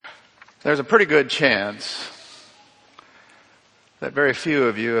There's a pretty good chance that very few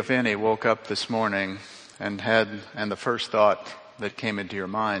of you, if any, woke up this morning and the first thought that came into your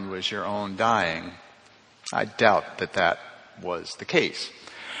mind was your own dying. I doubt that was the case.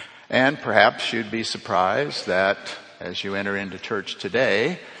 And perhaps you'd be surprised that as you enter into church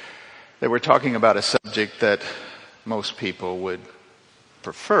today, that we're talking about a subject that most people would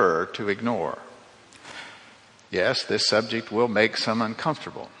prefer to ignore. Yes, this subject will make some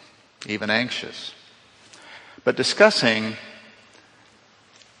uncomfortable, even anxious. But discussing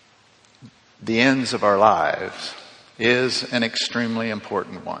the ends of our lives is an extremely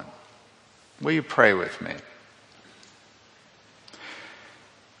important one. Will you pray with me?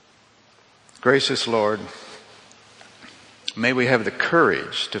 Gracious Lord, may we have the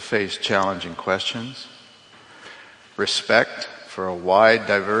courage to face challenging questions, respect for a wide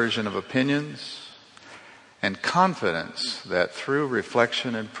diversion of opinions, and confidence that through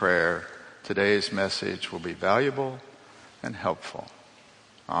reflection and prayer, today's message will be valuable and helpful.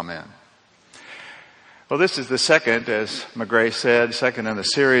 Amen. Well, this is the second, as McGray said, second in the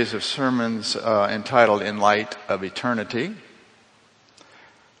series of sermons entitled In Light of Eternity.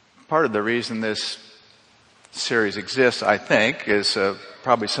 Part of the reason this series exists, I think, is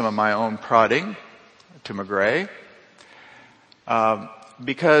probably some of my own prodding to McGray.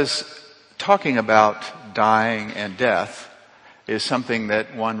 Because talking about dying and death is something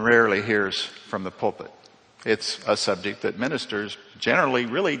that one rarely hears from the pulpit. It's a subject that ministers generally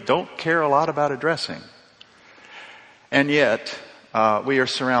really don't care a lot about addressing. And yet, we are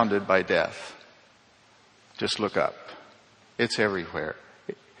surrounded by death. Just look up. It's everywhere.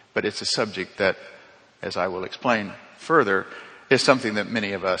 But it's a subject that, as I will explain further, is something that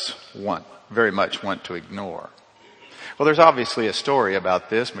many of us very much want to ignore. Well, there's obviously a story about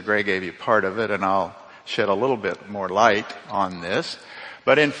this. McGray gave you part of it, and I'll shed a little bit more light on this.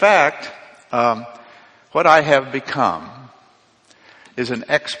 But in fact, what I have become is an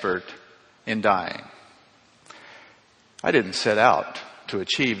expert in dying. I didn't set out to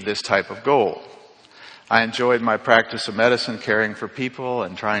achieve this type of goal. I enjoyed my practice of medicine, caring for people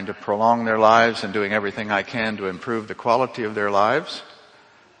and trying to prolong their lives and doing everything I can to improve the quality of their lives.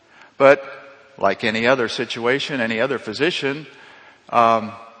 But like any other situation, any other physician,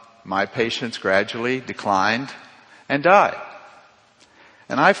 my patients gradually declined and died.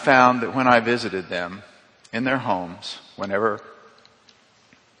 And I found that when I visited them in their homes, whenever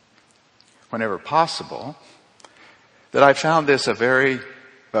possible, that I found this a very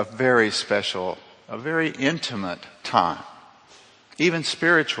special, a very intimate time, even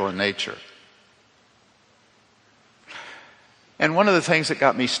spiritual in nature. And one of the things that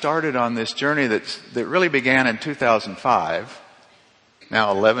got me started on this journey that really began in 2005,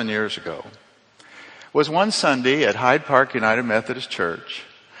 now 11 years ago, was one Sunday at Hyde Park United Methodist Church.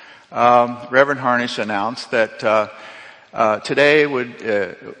 Reverend Harnish announced that today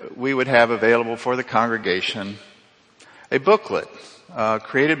we would have available for the congregation a booklet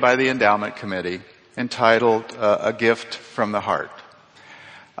created by the Endowment Committee entitled A Gift from the Heart.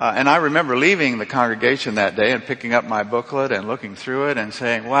 And I remember leaving the congregation that day and picking up my booklet and looking through it and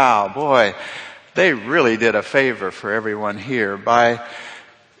saying, wow, boy, they really did a favor for everyone here by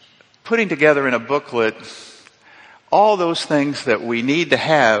putting together in a booklet all those things that we need to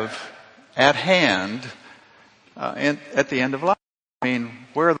have at hand at the end of life. I mean,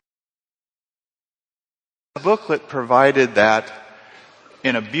 where the booklet provided that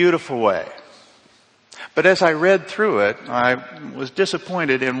in a beautiful way. But as I read through it, I was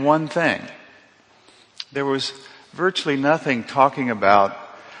disappointed in one thing. There was virtually nothing talking about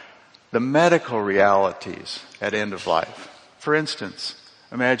the medical realities at end of life. For instance,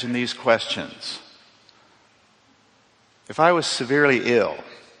 imagine these questions. If I was severely ill,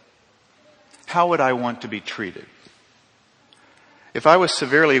 how would I want to be treated? If I was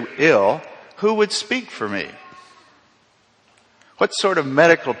severely ill, who would speak for me? What sort of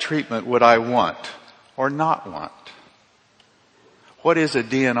medical treatment would I want or not want? What is a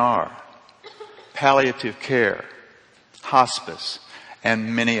DNR, palliative care, hospice,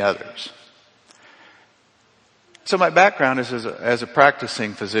 and many others? So my background is as a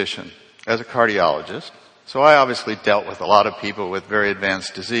practicing physician, as a cardiologist. So I obviously dealt with a lot of people with very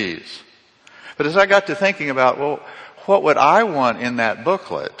advanced disease. But as I got to thinking about, well, what would I want in that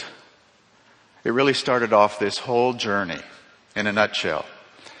booklet? It really started off this whole journey in a nutshell.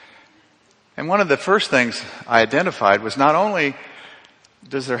 And one of the first things I identified was not only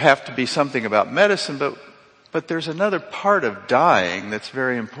does there have to be something about medicine, but there's another part of dying that's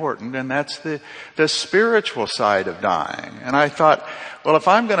very important, and that's the spiritual side of dying. And I thought, well, if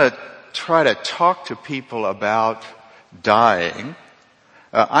I'm going to try to talk to people about dying,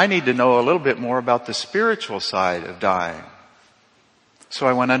 I need to know a little bit more about the spiritual side of dying. So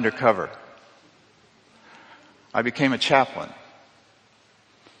I went undercover. I became a chaplain.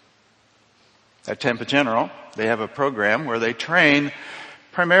 At Tampa General, they have a program where they train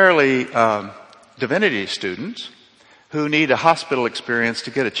primarily divinity students who need a hospital experience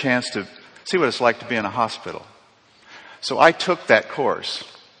to get a chance to see what it's like to be in a hospital. So I took that course.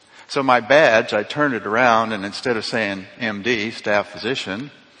 So my badge, I turned it around, and instead of saying MD, staff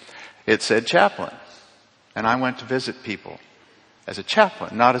physician, it said chaplain. And I went to visit people as a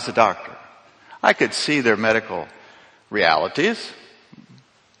chaplain, not as a doctor. I could see their medical realities,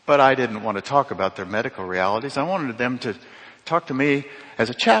 but I didn't want to talk about their medical realities. I wanted them to talk to me as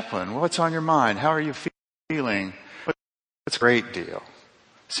a chaplain. What's on your mind? How are you feeling? It's a great deal.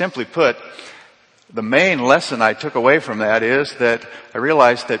 Simply put, the main lesson I took away from that is that I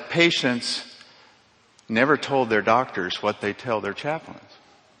realized that patients never told their doctors what they tell their chaplains.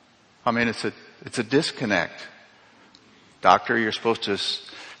 I mean, it's a disconnect. Doctor, you're supposed to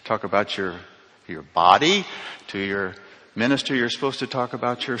talk about your body. To your minister, you're supposed to talk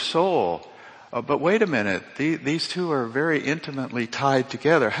about your soul. But wait a minute, these two are very intimately tied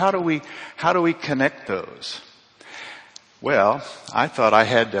together. How do we connect those? Well, I thought I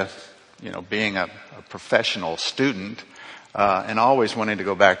had to, being a professional student, and always wanting to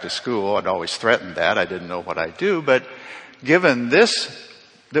go back to school, I'd always threatened that. I didn't know what I'd do, but given this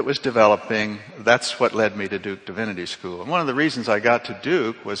that was developing, that's what led me to Duke Divinity School. And one of the reasons I got to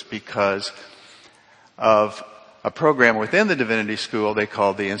Duke was because of a program within the Divinity School they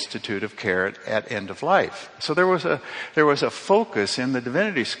called the Institute of Care at End of Life. So there was a focus in the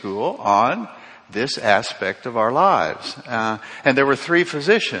Divinity School on this aspect of our lives. And there were 3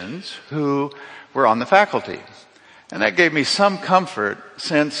 physicians who were on the faculty. And that gave me some comfort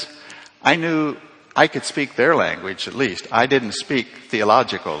since I knew I could speak their language at least. I didn't speak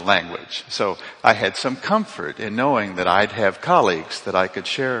theological language. So I had some comfort in knowing that I'd have colleagues that I could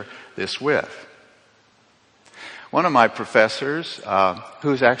share this with. One of my professors,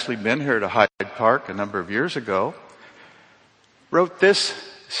 who's actually been here to Hyde Park a number of years ago, wrote this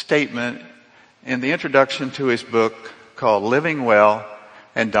statement in the introduction to his book called Living Well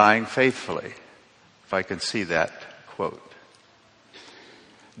and Dying Faithfully. If I can see that quote.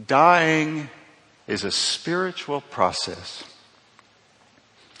 Dying is a spiritual process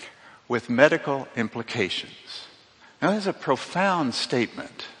with medical implications. Now, that's a profound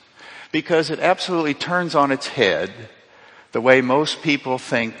statement because it absolutely turns on its head the way most people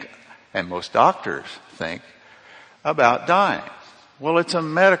think and most doctors think about dying. Well, it's a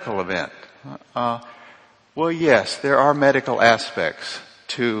medical event. Well, yes, there are medical aspects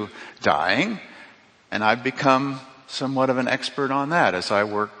to dying, and I've become somewhat of an expert on that as I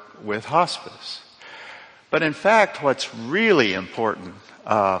work with hospice. But in fact, what's really important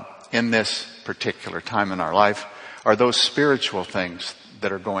in this particular time in our life are those spiritual things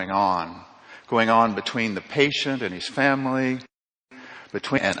that are going on between the patient and his family,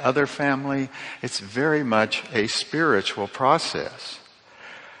 between and other family. It's very much a spiritual process.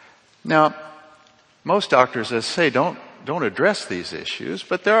 Now, most doctors, as I say, don't address these issues,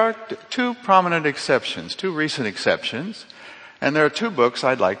 but there are 2 prominent exceptions, 2 recent exceptions, and there are 2 books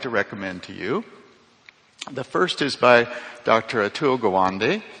I'd like to recommend to you. The first is by Dr. Atul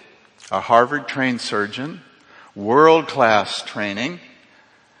Gawande, a Harvard-trained surgeon, world-class training,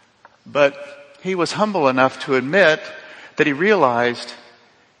 but he was humble enough to admit that he realized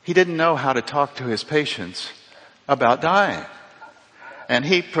he didn't know how to talk to his patients about dying. And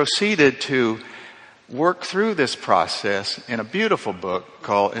he proceeded to work through this process in a beautiful book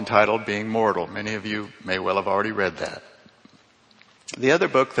entitled Being Mortal. Many of you may well have already read that. The other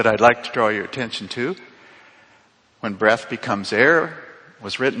book that I'd like to draw your attention to, When Breath Becomes Air,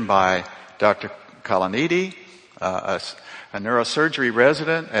 was written by Dr. Kalanidhi, a neurosurgery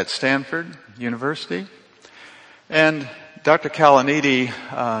resident at Stanford University. And Dr.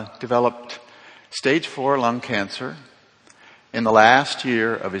 Kalanidhi developed stage 4 lung cancer in the last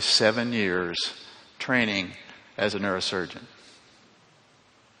year of his 7 years training as a neurosurgeon.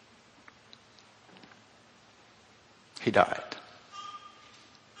 He died.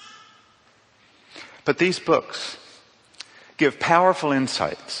 But these books give powerful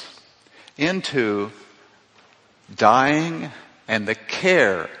insights into dying and the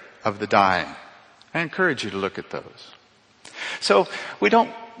care of the dying. I encourage you to look at those. So we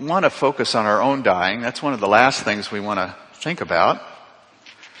don't want to focus on our own dying. That's one of the last things we want to think about.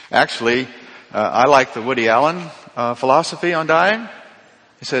 Actually, I like the Woody Allen philosophy on dying.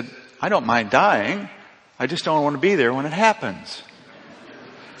 He said, I don't mind dying. I just don't want to be there when it happens.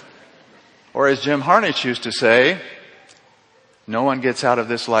 Or as Jim Harnich used to say, no one gets out of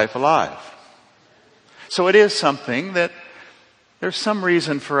this life alive. So it is something that there's some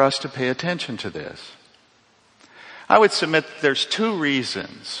reason for us to pay attention to this. I would submit that there's two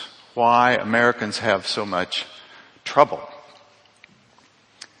reasons why Americans have so much trouble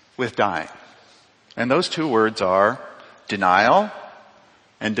with dying. And those two words are denial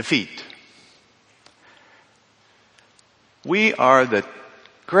and defeat. We are the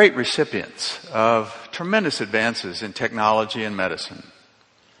great recipients of tremendous advances in technology and medicine.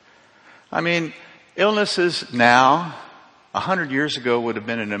 I mean, illnesses now, 100 years ago, would have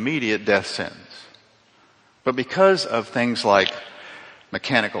been an immediate death sentence. But because of things like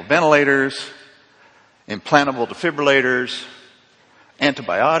mechanical ventilators, implantable defibrillators,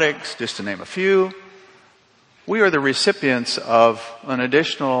 antibiotics, just to name a few, we are the recipients of an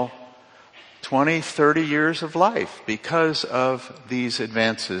additional 20, 30 years of life because of these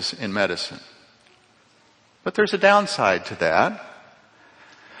advances in medicine. But there's a downside to that,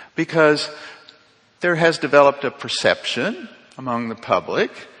 because there has developed a perception among the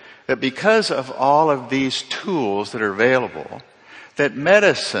public that because of all of these tools that are available, that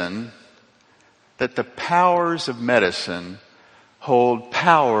the powers of medicine hold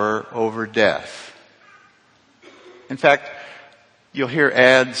power over death. In fact, you'll hear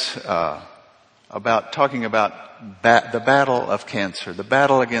ads talking about the battle of cancer, the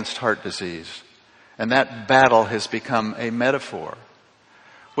battle against heart disease. And that battle has become a metaphor,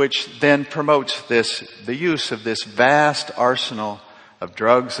 which then promotes the use of this vast arsenal of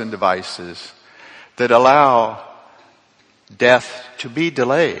drugs and devices that allow death to be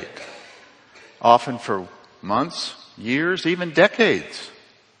delayed, often for months, years, even decades.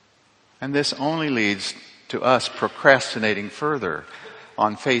 And this only leads to us procrastinating further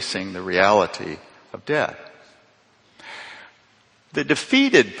on facing the reality of death. The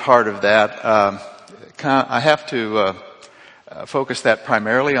defeated part of that, I have to focus that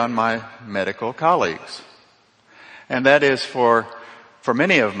primarily on my medical colleagues. And that is for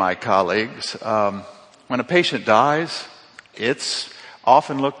many of my colleagues, when a patient dies, it's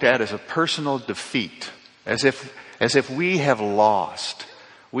often looked at as a personal defeat, as if we have lost,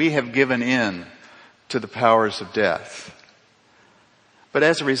 we have given in to the powers of death. But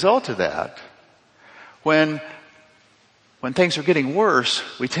as a result of that, when things are getting worse,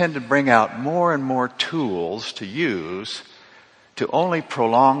 we tend to bring out more and more tools to use to only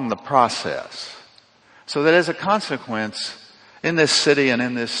prolong the process. So that as a consequence, in this city and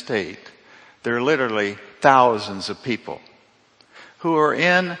in this state, there are literally thousands of people who are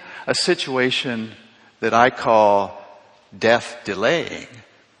in a situation that I call death delaying,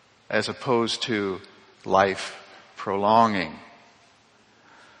 as opposed to life prolonging.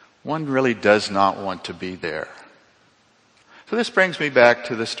 One really does not want to be there. So this brings me back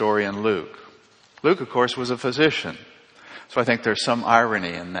to the story in Luke. Luke, of course, was a physician. So I think there's some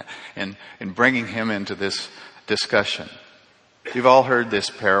irony in that, in bringing him into this discussion. You've all heard this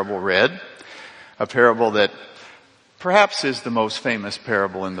parable read, a parable that perhaps is the most famous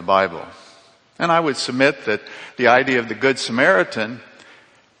parable in the Bible. And I would submit that the idea of the Good Samaritan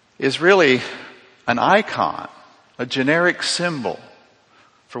is really an icon, a generic symbol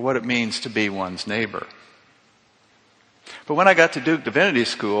for what it means to be one's neighbor. But when I got to Duke Divinity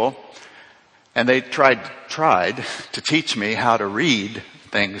School, and they tried to teach me how to read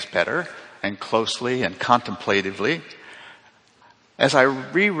things better and closely and contemplatively, as I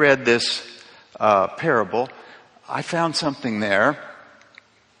reread this parable, I found something there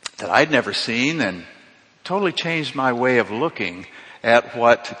that I'd never seen and totally changed my way of looking at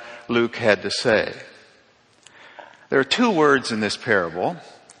what Luke had to say. There are two words in this parable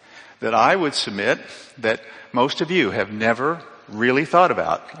that I would submit that most of you have never really thought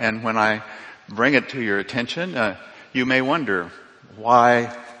about. And when I bring it to your attention, you may wonder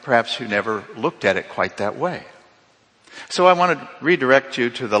why perhaps you never looked at it quite that way. So I want to redirect you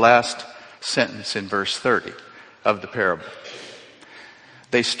to the last sentence in verse 30 of the parable.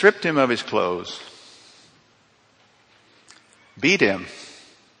 They stripped him of his clothes, beat him,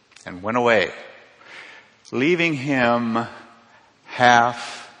 and went away, leaving him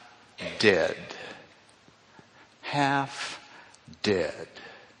half dead. Half dead.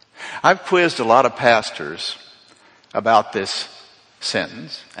 I've quizzed a lot of pastors about this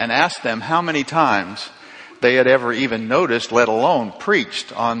sentence and asked them how many times they had ever even noticed, let alone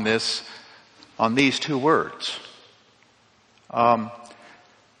preached on these two words. Not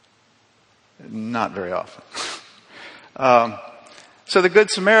very often. So the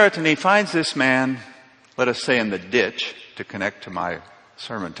Good Samaritan, he finds this man, let us say in the ditch, to connect to my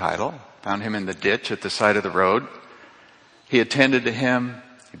sermon title, found him in the ditch at the side of the road. He attended to him.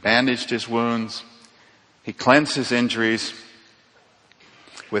 He bandaged his wounds. He cleansed his injuries.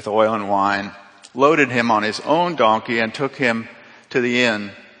 with oil and wine, loaded him on his own donkey, and took him to the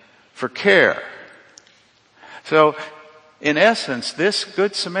inn for care. So, in essence, this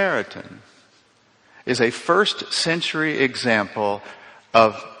Good Samaritan is a first century example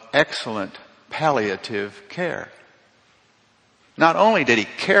of excellent palliative care. Not only did he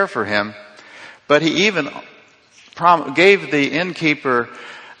care for him, but he even gave the innkeeper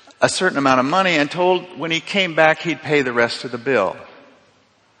a certain amount of money and told when he came back he'd pay the rest of the bill.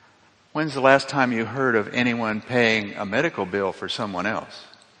 When's the last time you heard of anyone paying a medical bill for someone else?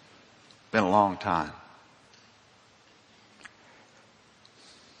 Been a long time.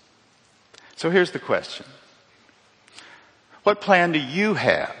 So here's the question. What plan do you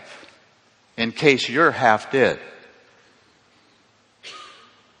have in case you're half dead?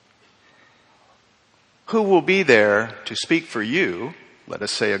 Who will be there to speak for you, let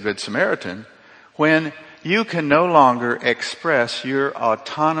us say a Good Samaritan, when you can no longer express your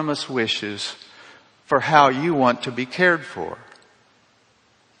autonomous wishes for how you want to be cared for?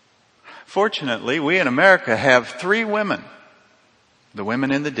 Fortunately, we in America have 3 women, the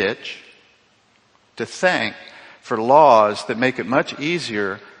women in the ditch, to thank for laws that make it much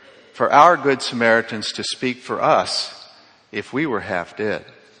easier for our Good Samaritans to speak for us if we were half dead.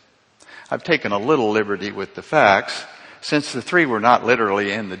 I've taken a little liberty with the facts, since the 3 were not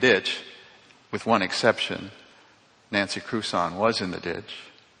literally in the ditch, with one exception. Nancy Cruson was in the ditch.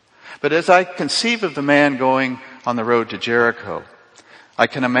 But as I conceive of the man going on the road to Jericho, I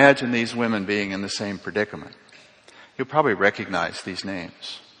can imagine these women being in the same predicament. You'll probably recognize these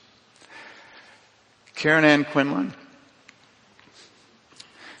names. Karen Ann Quinlan,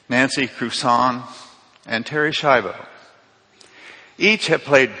 Nancy Cruson, and Terri Schiavo each have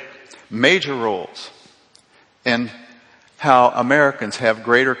played major roles in how Americans have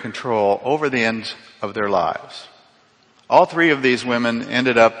greater control over the ends of their lives. All 3 of these women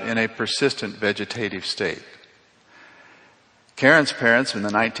ended up in a persistent vegetative state. Karen's parents in the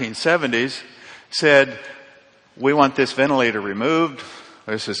 1970s said, "We want this ventilator removed.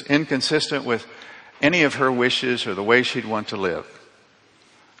 This is inconsistent with any of her wishes or the way she'd want to live."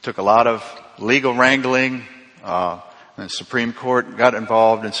 Took a lot of legal wrangling, and the Supreme Court got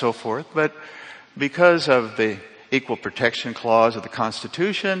involved and so forth. But because of the Equal Protection Clause of the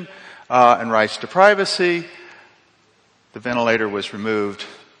Constitution and rights to privacy, the ventilator was removed,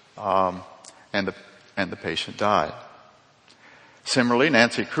 and the patient died. Similarly,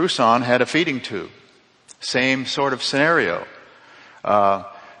 Nancy Cruson had a feeding tube. Same sort of scenario.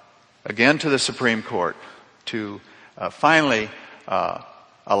 Again to the Supreme Court to finally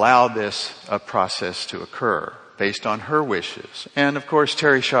allow this process to occur based on her wishes. And of course,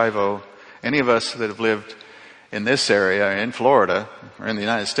 Terri Schiavo, any of us that have lived in this area, in Florida, or in the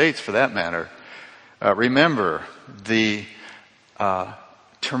United States for that matter, remember the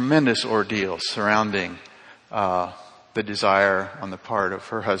tremendous ordeals surrounding the desire on the part of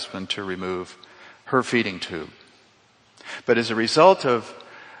her husband to remove her feeding tube. But as a result of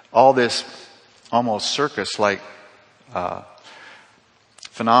all this almost circus-like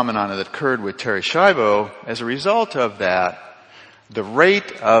phenomenon that occurred with Terri Schiavo, as a result of that, the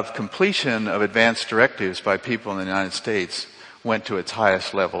rate of completion of advance directives by people in the United States went to its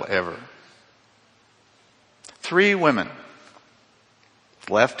highest level ever. 3 women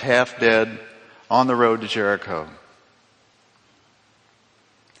left half dead on the road to Jericho.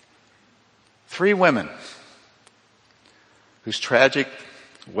 3 women whose tragic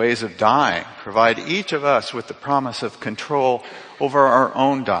ways of dying provide each of us with the promise of control over our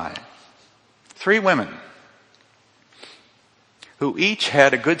own dying. 3 women who each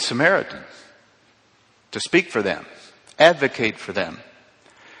had a Good Samaritan to speak for them, advocate for them,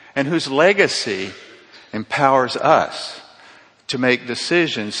 and whose legacy empowers us to make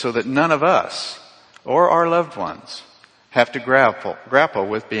decisions so that none of us or our loved ones have to grapple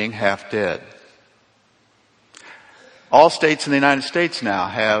with being half dead. All states in the United States now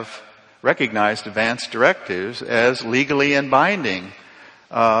have recognized advance directives as legally and binding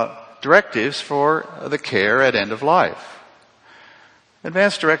directives for the care at end of life.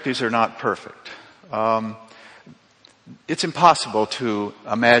 Advance directives are not perfect. It's impossible to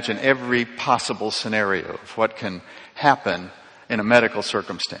imagine every possible scenario of what can happen in a medical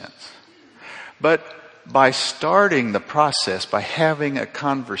circumstance. But by starting the process, by having a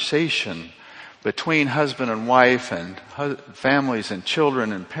conversation between husband and wife and families and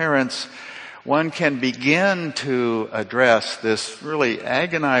children and parents, one can begin to address this really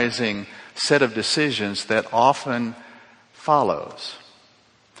agonizing set of decisions that often follows.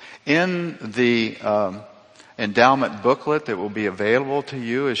 In the endowment booklet that will be available to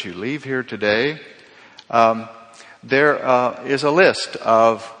you as you leave here today, there is a list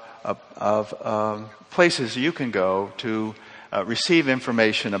of places you can go to receive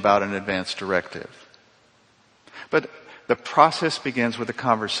information about an advance directive. But the process begins with a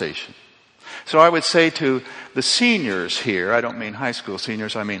conversation. So I would say to the seniors here, I don't mean high school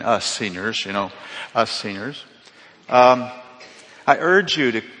seniors, I mean us seniors, us seniors. I urge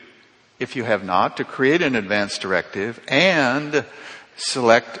you to, if you have not, to create an advance directive and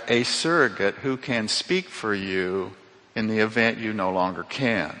select a surrogate who can speak for you in the event you no longer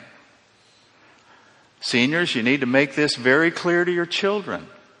can. Seniors, you need to make this very clear to your children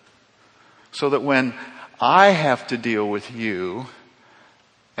so that when I have to deal with you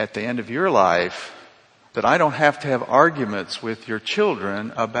at the end of your life, that I don't have to have arguments with your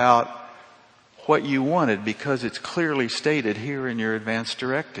children about what you wanted because it's clearly stated here in your advance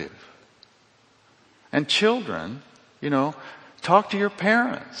directive. And children, talk to your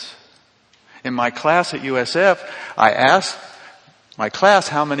parents. In my class at USF, I asked my class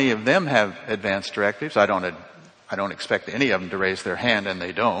how many of them have advance directives. I don't expect any of them to raise their hand, and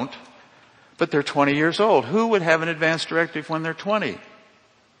they don't. But they're 20 years old. Who would have an advance directive when they're 20?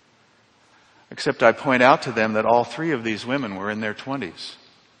 Except I point out to them that all three of these women were in their 20s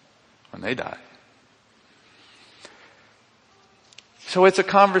when they died. So it's a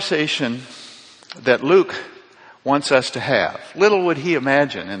conversation that Luke wants us to have. Little would he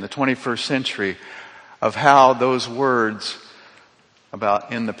imagine in the 21st century of how those words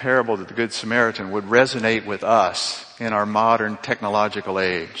about in the parable of the Good Samaritan would resonate with us in our modern technological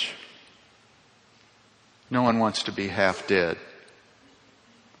age. No one wants to be half dead.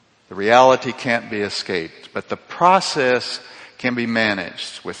 The reality can't be escaped, but the process can be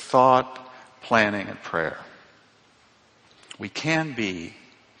managed with thought, planning, and prayer. We can be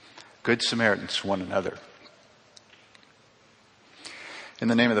good Samaritans to one another. In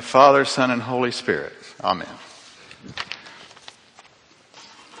the name of the Father, Son, and Holy Spirit. Amen.